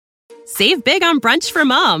Save big on brunch for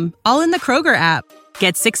mom, all in the Kroger app.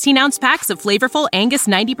 Get 16-ounce packs of flavorful Angus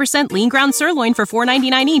 90% lean ground sirloin for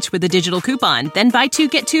 $4.99 each with a digital coupon. Then buy 2,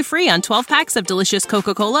 get 2 free on 12 packs of delicious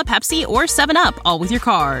Coca-Cola, Pepsi, or 7-Up, all with your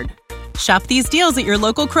card. Shop these deals at your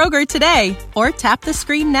local Kroger today, or tap the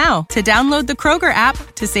screen now to download the Kroger app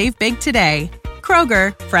to save big today.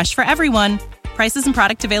 Kroger, fresh for everyone. Prices and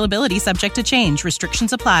product availability subject to change.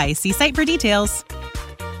 Restrictions apply. See site for details.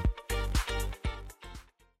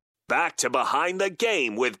 Back to Behind the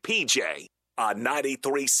Game with PJ on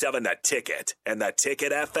 93.7 The Ticket and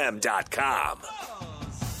theticketfm.com.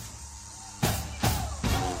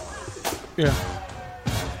 Yeah.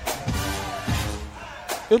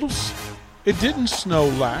 It didn't snow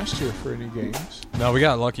last year for any games. No, we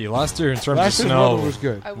got lucky. Last year, in terms Last of year's snow, weather was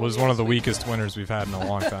good. was one of the weakest winters we've had in a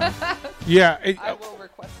long time. Yeah. I will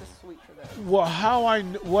request a suite for that. Well,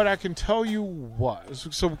 what I can tell you was,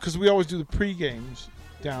 so because we always do the pre-games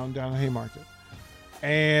down at Haymarket,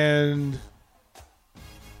 and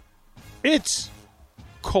it's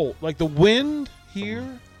cold. Like the wind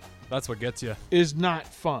here That's what gets you. is not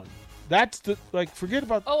fun. That's forget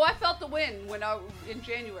about. Oh, I felt the wind when in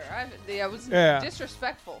January. I was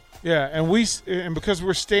disrespectful. Yeah, and because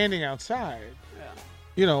we're standing outside,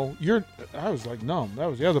 I was like numb.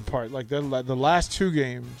 That was the other part. Like the last 2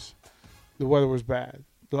 games, the weather was bad.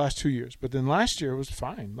 The last 2 years, but then last year it was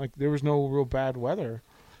fine. Like there was no real bad weather,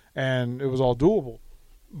 and it was all doable.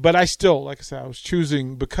 But I still, like I said, I was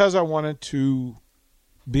choosing because I wanted to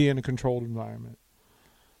be in a controlled environment.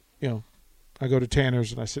 I go to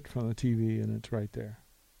Tanner's and I sit in front of the TV and it's right there.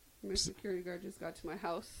 My security guard just got to my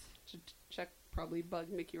house to check, probably bug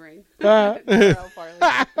Mickey Rain. Yeah,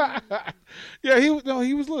 he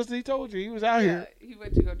was listening. He told you he was out here. He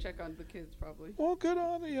went to go check on the kids probably. Well, good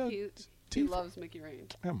on you. He loves Mickey Rain.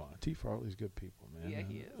 Come on, T. Farley's good people, man. Yeah,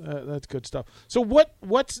 he is. That's good stuff. So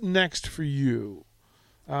what's next for you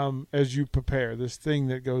as you prepare this thing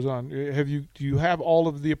that goes on? Do you have all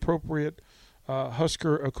of the appropriate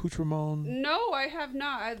Husker accoutrement? No, I have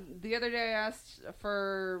not. The other day I asked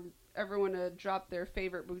for everyone to drop their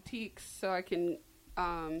favorite boutiques so I can...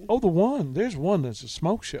 There's one that's a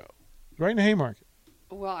smoke show right in the Haymarket.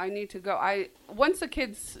 Well, I need to go. Once the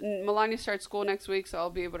kids, Melania starts school next week, so I'll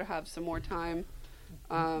be able to have some more time.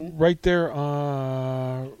 Right there,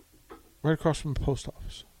 right across from the post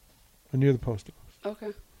office, or near the post office.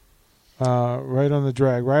 Okay. Right on the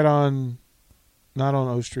drag, not on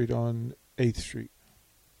O Street, on 8th Street.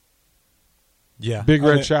 Yeah. Big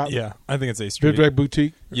Red Shop. Yeah, I think it's 8th Street. Big Red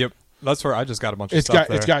Boutique. Yep. That's where I just got a bunch of stuff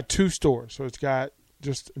there. It's got 2 stores, so it's got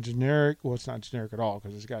just generic. Well, it's not generic at all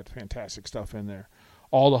because it's got fantastic stuff in there.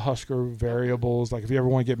 All the Husker variables. Like if you ever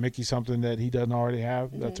want to get Mickey something that he doesn't already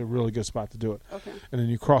have, that's a really good spot to do it. Okay. And then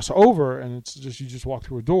you cross over, and it's just you just walk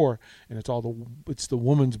through a door, and it's the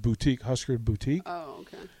woman's boutique, Husker Boutique. Oh,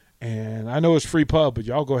 okay. And I know it's free pub, but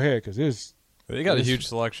y'all go ahead because they got a huge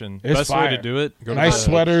selection. It's Best fire. way to do it. Go nice to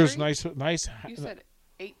sweaters, nice. You said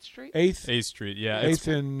 8th Street. 8th Street. Yeah, 8th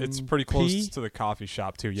and it's pretty close P? to the coffee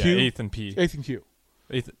shop too. Yeah, Q? 8th and P. 8th and Q.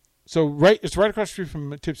 8th. So it's right across the street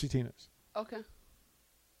from Tipsy Tina's. Okay.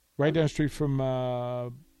 Right down the street from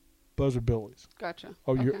Buzzard Billy's. Gotcha.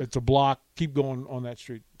 Oh, okay. It's a block. Keep going on that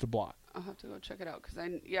street. It's a block. I'll have to go check it out because I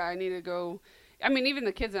need to go. I mean, even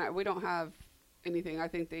the kids and I, we don't have anything. I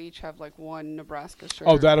think they each have like one Nebraska shirt.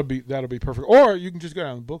 Oh, that'll be perfect. Or you can just go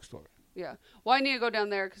down to the bookstore. Yeah. Well, I need to go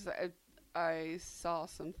down there because I saw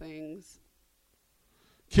some things.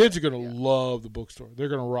 Kids are going to love the bookstore. They're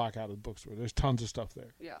going to rock out of the bookstore. There's tons of stuff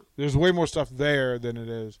there. Yeah. There's way more stuff there than it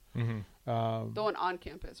is. Mm-hmm. The one on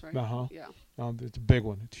campus, right? Uh-huh. Yeah. It's a big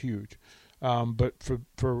one. It's huge. But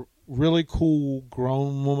for really cool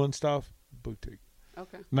grown woman stuff, boutique.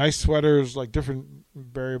 Okay. Nice sweaters, like different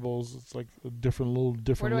variables. It's like a different.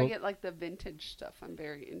 Where do I get like the vintage stuff? I'm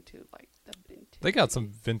very into like the vintage. They got some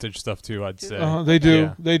vintage stuff too, I'd say. They do.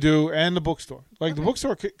 Yeah. They do. And the bookstore. Like the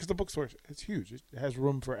bookstore, because the bookstore, it's huge. It has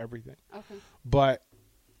room for everything. Okay. But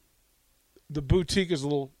the boutique is a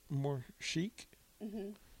little more chic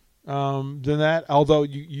than that. Although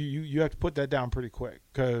you have to put that down pretty quick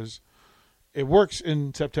because it works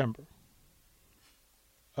in September.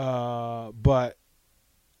 But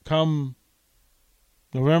come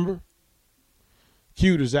November,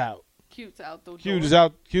 Cute is out. Cute's out the door. Cute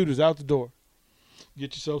is out the door.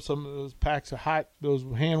 Get yourself some of those packs of those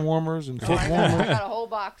hand warmers and foot warmers. I got a whole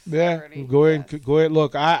box. Yeah, already. go ahead.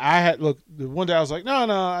 Look, I had the one day I was like, no,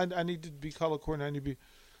 I need to be color coordinated. I need to be.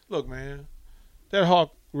 Look, man, that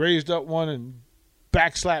hawk raised up one and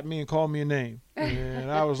backslapped me and called me a name, and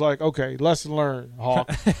I was like, okay, lesson learned, hawk.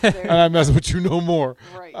 I'm not messing with you no more.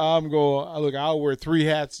 Right. I'm going. Look, I'll wear 3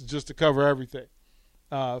 hats just to cover everything.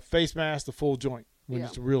 face mask, the full joint when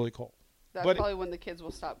it's really cold. That's But probably when the kids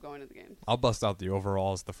will stop going to the games. I'll bust out the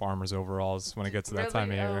overalls, the farmer's overalls, when it gets to that Really? time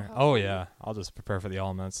of year. Oh. Oh, yeah. I'll just prepare for the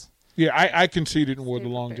elements. Yeah, I conceded and wore the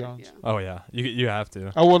Stay long prepared, johns. yeah. Oh, yeah. You have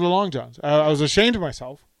to. I wore the long johns. I was ashamed of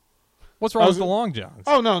myself. What's wrong I with was- the long johns?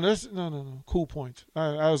 Oh no, no. Cool points.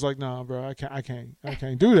 I was like, nah, bro, I can't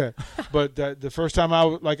do that. But the first time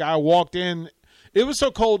I walked in, it was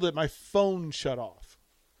so cold that my phone shut off.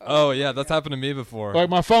 Oh, yeah. That's happened to me before. Like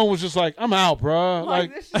my phone was just like, I'm out, bro.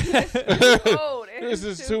 Like this is too cold. It this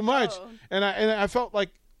is too much. And I felt like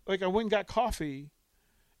I went and got coffee,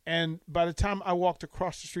 and by the time I walked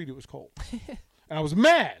across the street, it was cold, and I was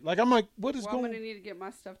mad. Like I'm like, what is Well, I'm going? gonna need to get my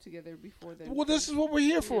stuff together before then. Well, this is what we're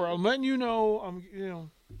here for. I'm letting you know.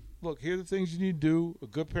 Look, here are the things you need to do. A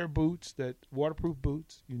good pair of boots, waterproof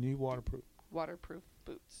boots. You need waterproof. Waterproof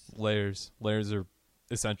boots. Layers are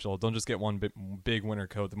essential. Don't just get one big winter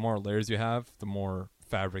coat. The more layers you have, the more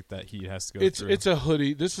fabric that heat has to go through. It's a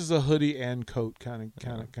hoodie. This is a hoodie and coat kind of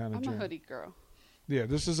I'm a jam. hoodie girl. Yeah,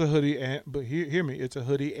 this is a hoodie but hear me. It's a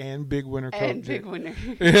hoodie and big winter coat. And jam. big winter.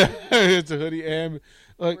 Yeah, it's a hoodie and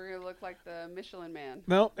like We're gonna look like the Michelin Man.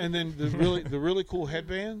 no, and then the really cool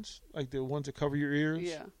headbands, like the ones that cover your ears.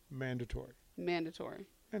 Yeah. Mandatory.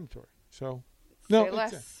 So no, Say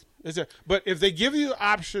less. it's a. But if they give you the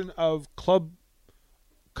option of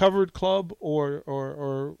covered club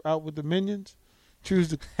or out with the minions, choose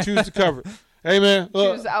the covered. Hey man,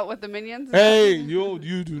 look. Choose out with the minions. Hey, you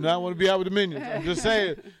do not want to be out with the minions. I'm just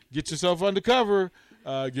saying, get yourself undercover.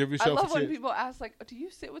 Give I yourself love a when chance. people ask, like, do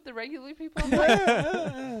you sit with the regular people? I'm like,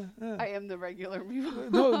 I am the regular people.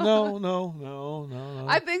 No.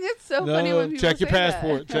 I think it's so No, funny when people check your say that.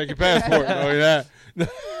 passport. Check your passport. No, you're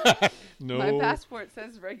not. No. My passport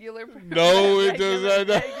says regular. No, it does not.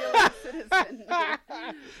 Regular citizen.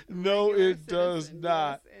 No, Regular it does citizen.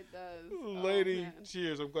 not. Yes, it does. Lady, man.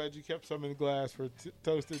 cheers. I'm glad you kept some in the glass for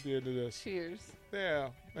toast at the end of this. Cheers. Yeah,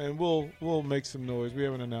 and we'll make some noise. We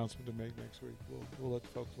have an announcement to make next week. We'll let the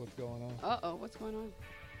folks know what's going on. What's going on?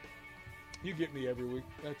 You get me every week.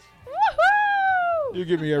 Woohoo! You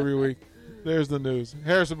get me every week. There's the news.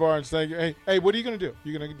 Harrison Barnes, thank you. Hey, what are you going to do?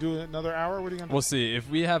 You going to do another hour? What are you going to do? We'll see. If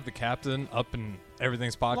we have the captain up and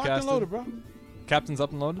everything's Locked podcasted. and loaded, bro. Captain's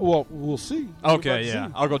up and loaded? Well, we'll see. We're about Okay, to yeah.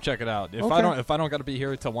 see. I'll go check it out. If Okay. I don't got to be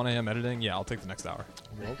here till 1 a.m. editing, yeah, I'll take the next hour.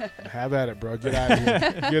 Well, have at it, bro. Get out of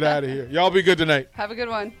here. Get out of here. Y'all be good tonight. Have a good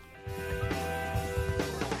one.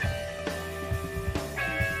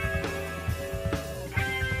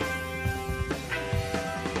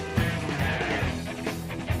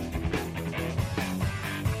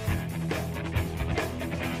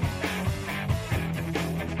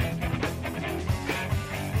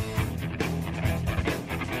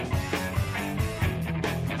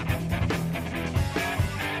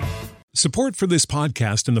 Support for this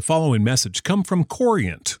podcast and the following message come from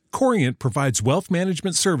Corient. Corient provides wealth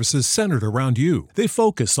management services centered around you. They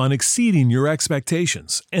focus on exceeding your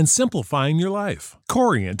expectations and simplifying your life.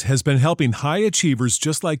 Corient has been helping high achievers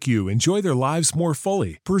just like you enjoy their lives more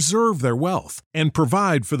fully, preserve their wealth, and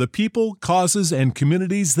provide for the people, causes, and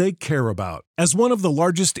communities they care about. As one of the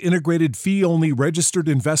largest integrated fee-only registered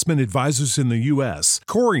investment advisors in the U.S.,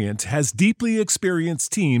 Corient has deeply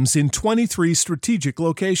experienced teams in 23 strategic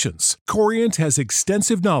locations. Corient has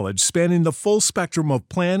extensive knowledge spanning the full spectrum of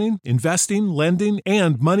planning, investing, lending,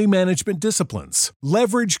 and money management disciplines.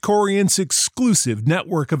 Leverage Corient's exclusive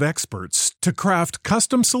network of experts to craft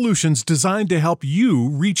custom solutions designed to help you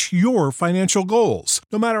reach your financial goals,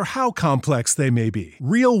 no matter how complex they may be.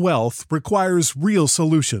 Real wealth requires real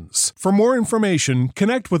solutions. For more information,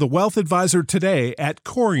 connect with a wealth advisor today at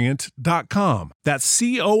Corient.com. That's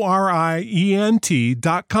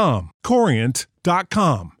Corient.com.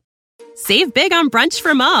 Corient.com. Save big on brunch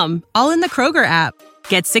for mom, all in the Kroger app.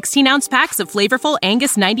 Get 16-ounce packs of flavorful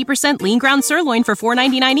Angus 90% lean ground sirloin for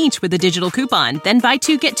 $4.99 each with a digital coupon. Then buy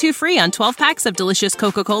 2, get 2 free on 12 packs of delicious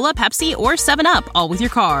Coca-Cola, Pepsi, or 7-Up, all with your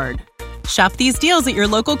card. Shop these deals at your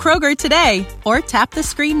local Kroger today, or tap the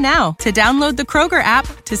screen now to download the Kroger app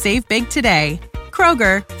to save big today.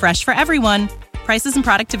 Kroger, fresh for everyone. Prices and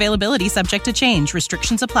product availability subject to change.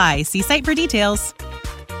 Restrictions apply. See site for details.